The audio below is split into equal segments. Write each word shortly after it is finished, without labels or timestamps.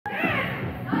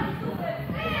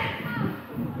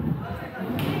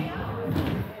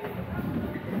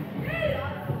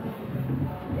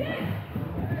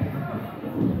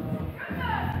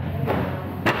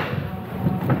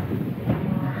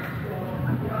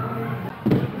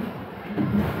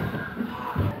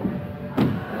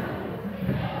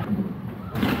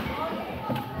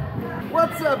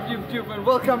YouTube, and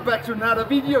welcome back to another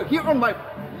video here on my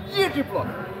YouTube blog.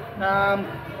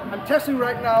 I'm testing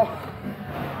right now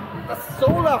the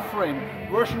Sola Frame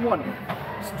version 1,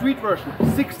 street version,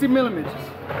 60 millimeters.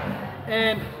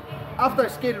 And after I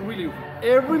skated really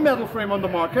every metal frame on the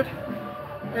market,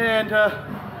 and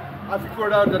I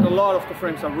figured out that a lot of the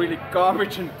frames are really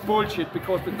garbage and bullshit,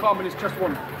 because the companies just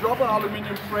want to drop an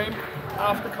aluminum frame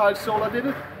after Sola did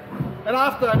it. And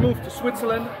after I moved to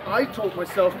Switzerland, I told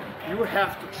myself, you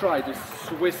have to try this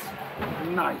Swiss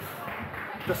knife,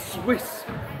 the Swiss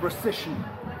precision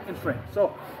in frame.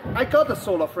 So I got the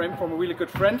Sola Frame from a really good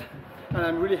friend, and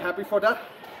I'm really happy for that.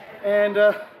 And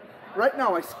right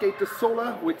now I skate the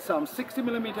Sola with some 60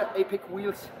 millimeter Apex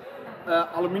wheels,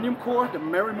 aluminum core, the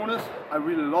Marimunas. I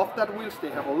really love that wheels.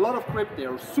 They have a lot of grip, they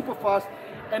are super fast.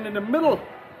 And in the middle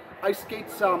I skate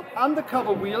some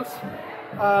undercover wheels,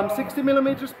 60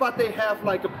 millimeters, but they have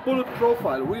like a bullet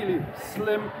profile, really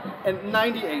slim, and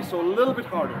 90A, so a little bit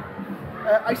harder.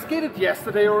 I skated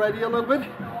yesterday already a little bit,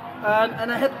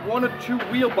 and I had 1 or 2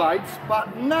 wheel bites,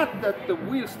 but not that the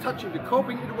wheels touching the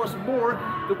coping, it was more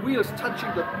the wheels touching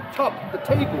the top, the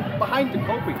table, behind the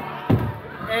coping.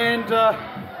 And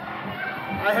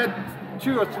I had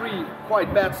 2 or 3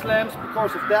 quite bad slams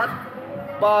because of that,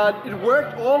 but it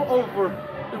worked all over.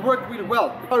 It worked really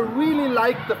well. I really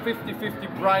like the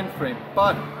 50-50 brine frame,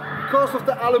 but because of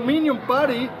the aluminium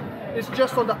body, it's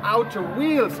just on the outer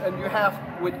wheels, and you have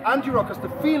with anti-rockers the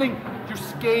feeling you're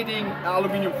skating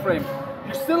aluminium frame.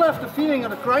 You still have the feeling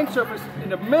on the grind surface in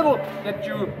the middle that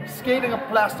you're skating a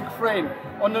plastic frame.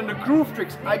 On the groove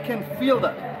tricks, I can feel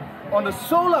that. On the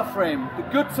Sola Frame, the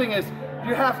good thing is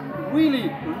you have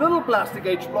really little plastic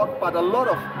H-block, but a lot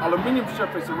of aluminium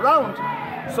surface around.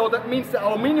 So that means the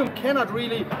aluminium cannot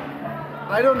really,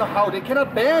 I don't know how, they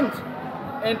cannot bend.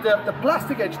 And the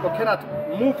plastic H-block cannot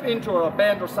move into a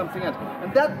band or something else.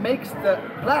 And that makes the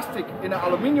plastic in an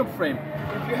aluminium frame,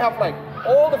 if you have like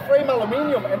all the frame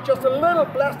aluminium and just a little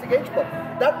plastic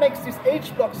H-block, that makes this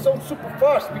H-block so super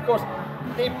fast because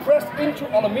they press into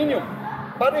aluminium.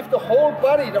 But if the whole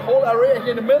body, the whole area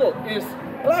here in the middle is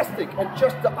plastic and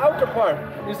just the outer part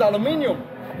is aluminium,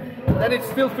 then it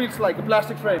still feels like a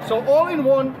plastic frame. So all in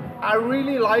one, I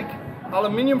really like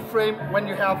aluminium frame when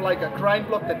you have like a grind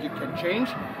block that you can change.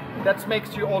 That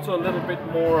makes you also a little bit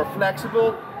more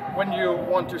flexible when you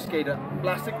want to skate a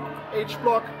plastic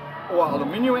H-block or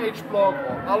aluminium H-block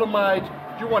or alumite.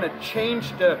 You want to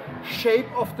change the shape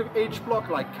of the H-block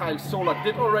like Sola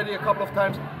did already a couple of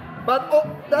times. But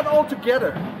that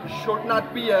altogether should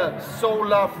not be a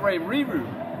Sola Frame review,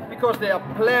 because there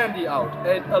are plenty out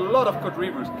and a lot of good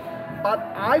reviews. But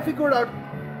I figured out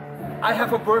I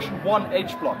have a version 1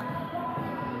 H-block,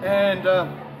 and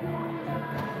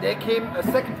there came a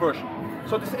second version.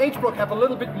 So this H-block have a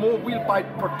little bit more wheel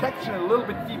bite protection, a little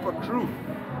bit deeper groove,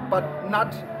 but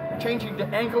not changing the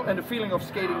angle and the feeling of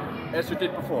skating as you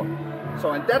did before.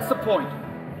 So, and that's the point.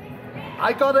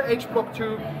 I got an H-block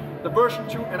 2, the version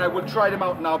 2, and I will try them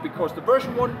out now, because the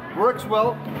version 1 works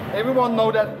well, everyone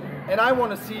know that, and I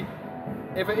want to see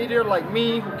if an idiot like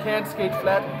me who can't skate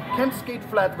flat can skate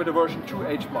flat with a version 2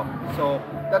 H-block. So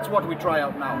that's what we try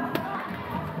out now.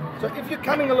 So if you're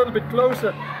coming a little bit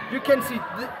closer, you can see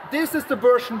this is the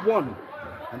version 1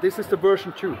 and this is the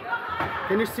version 2.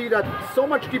 Can you see that? So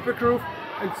much deeper groove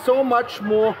and so much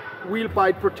more wheel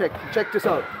bite protection. Check this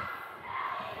out.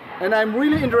 And I'm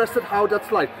really interested how that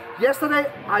slides. Yesterday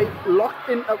I locked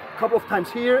in a couple of times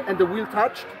here and the wheel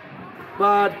touched,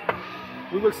 but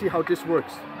we will see how this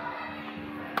works.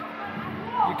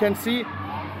 You can see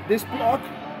this block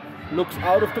looks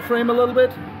out of the frame a little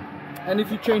bit, and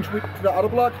if you change width to the other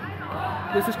block,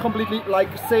 this is completely like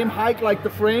same height like the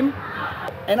frame.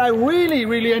 And I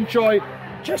really enjoy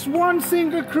just one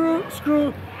single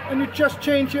screw and you just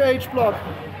change your H-block.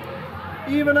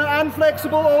 Even an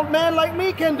unflexible old man like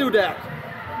me can do that.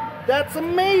 That's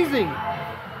amazing.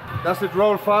 Does it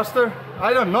roll faster?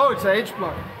 I don't know, it's an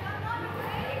H-block.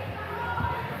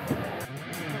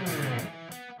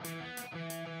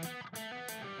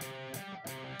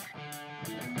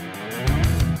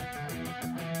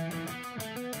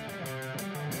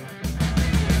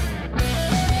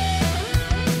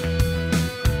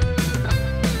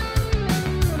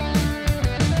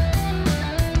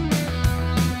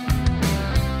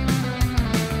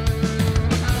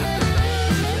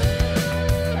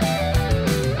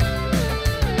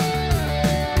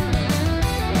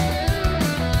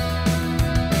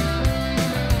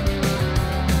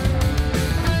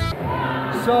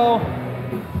 So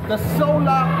the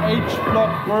Sola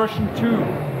H-block version 2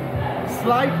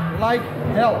 slide like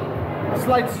hell. It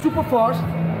slides super fast,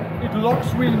 it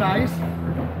locks really nice.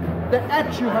 The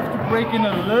edge you have to break in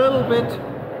a little bit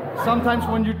sometimes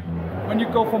when you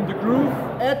go from the groove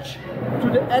edge to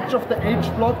the edge of the H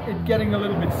block, it's getting a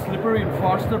little bit slippery and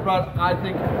faster, but I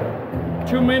think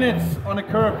 2 minutes on a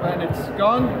curb and it's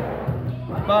gone.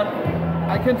 But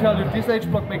I can tell you, this H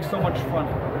block makes so much fun.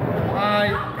 I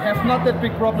have not that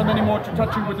big problem anymore to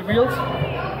touching with the wheels.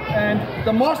 And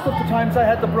the most of the times I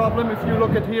had the problem, if you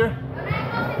look at here,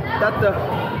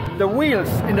 that the wheels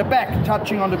in the back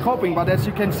touching on the coping, but as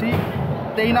you can see,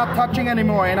 they're not touching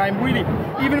anymore. And I'm really,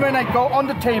 even when I go on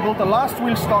the table, the last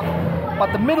wheel stock,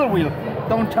 but the middle wheel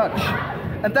don't touch.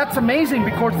 And that's amazing,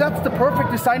 because that's the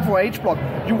perfect design for H block.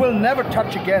 You will never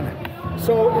touch again.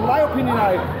 So in my opinion,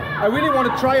 I really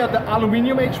want to try out the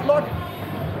aluminum H block,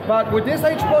 but with this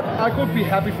H block, I could be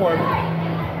happy for it.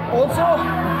 Also,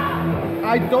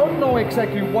 I don't know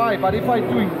exactly why, but if I'm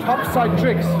doing top side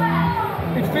tricks,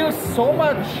 it feels so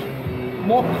much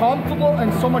more comfortable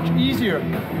and so much easier.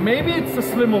 Maybe it's the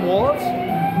slimmer walls,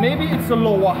 maybe it's the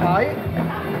lower height,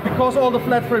 because all the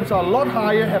flat frames are a lot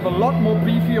higher, have a lot more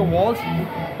beefier walls.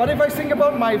 But if I think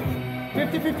about my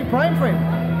 50/50 prime frame,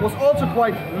 was also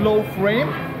quite low frame,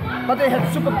 but they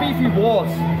had super beefy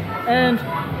walls. And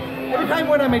every time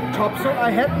when I make topside,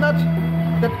 I had not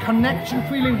that connection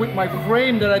feeling with my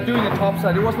frame that I do in the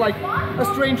topside. It was like a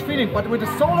strange feeling. But with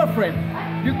the Sola Frame,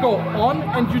 you go on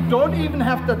and you don't even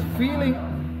have that feeling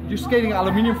you're skating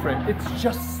aluminum frame. It's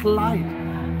just slide,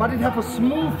 but it has a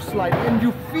smooth slide and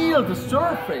you feel the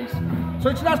surface. So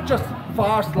it's not just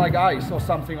fast like ice or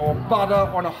something, or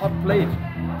butter on a hot plate.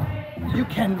 You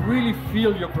can really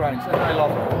feel your grinds, and I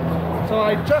love it. So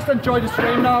I just enjoy this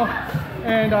frame now,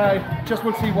 and I just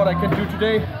will see what I can do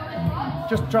today.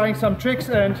 Just trying some tricks,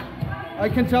 and I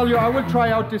can tell you I will try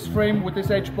out this frame with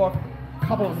this H block a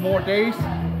couple of more days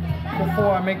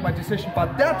before I make my decision.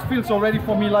 But that feels already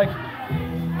for me like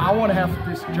I want to have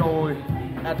this Joey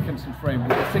Atkinson frame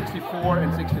with the 64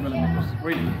 and 60 millimeters,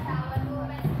 really.